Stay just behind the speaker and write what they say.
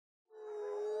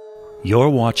You're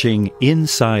watching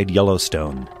Inside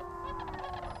Yellowstone.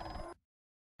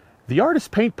 The Artist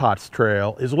Paint Pots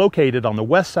Trail is located on the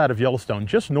west side of Yellowstone,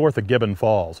 just north of Gibbon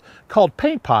Falls. Called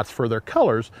paint pots for their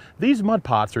colors, these mud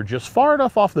pots are just far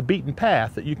enough off the beaten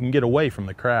path that you can get away from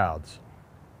the crowds.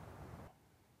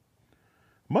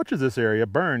 Much of this area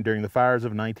burned during the fires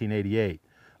of 1988.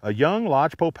 A young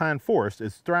lodgepole pine forest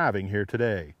is thriving here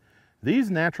today.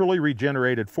 These naturally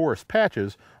regenerated forest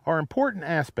patches are important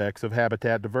aspects of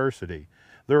habitat diversity.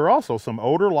 There are also some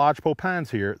older lodgepole pines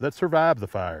here that survived the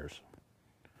fires.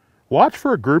 Watch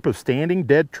for a group of standing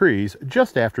dead trees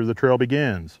just after the trail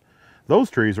begins.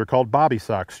 Those trees are called bobby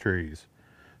sox trees.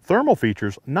 Thermal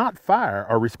features, not fire,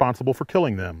 are responsible for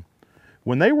killing them.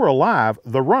 When they were alive,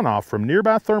 the runoff from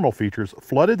nearby thermal features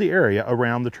flooded the area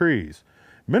around the trees.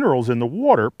 Minerals in the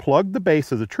water plugged the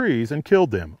base of the trees and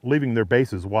killed them, leaving their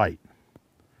bases white.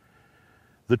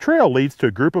 The trail leads to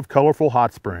a group of colorful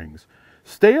hot springs.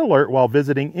 Stay alert while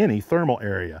visiting any thermal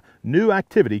area. New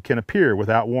activity can appear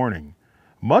without warning.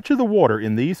 Much of the water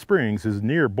in these springs is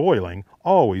near boiling.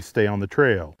 Always stay on the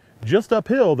trail. Just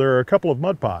uphill, there are a couple of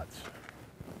mud pots.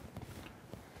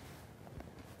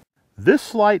 This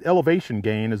slight elevation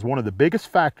gain is one of the biggest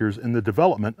factors in the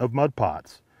development of mud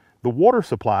pots. The water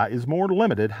supply is more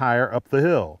limited higher up the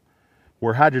hill.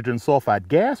 Where hydrogen sulfide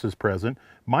gas is present,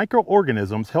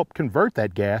 microorganisms help convert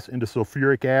that gas into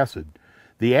sulfuric acid.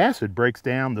 The acid breaks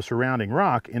down the surrounding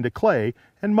rock into clay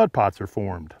and mud pots are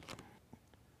formed.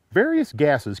 Various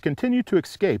gases continue to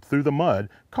escape through the mud,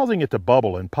 causing it to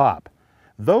bubble and pop.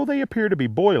 Though they appear to be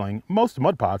boiling, most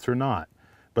mud pots are not,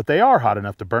 but they are hot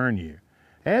enough to burn you.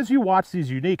 As you watch these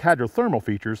unique hydrothermal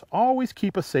features, always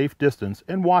keep a safe distance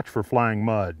and watch for flying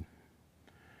mud.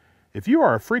 If you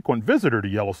are a frequent visitor to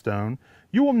Yellowstone,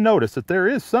 you will notice that there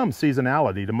is some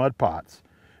seasonality to mud pots.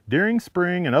 During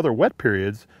spring and other wet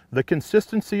periods, the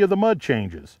consistency of the mud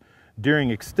changes. During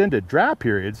extended dry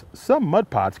periods, some mud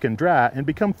pots can dry and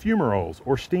become fumaroles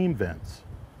or steam vents.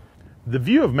 The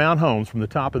view of Mount Holmes from the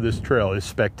top of this trail is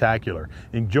spectacular.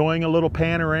 Enjoying a little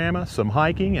panorama, some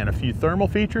hiking, and a few thermal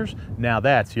features? Now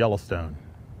that's Yellowstone.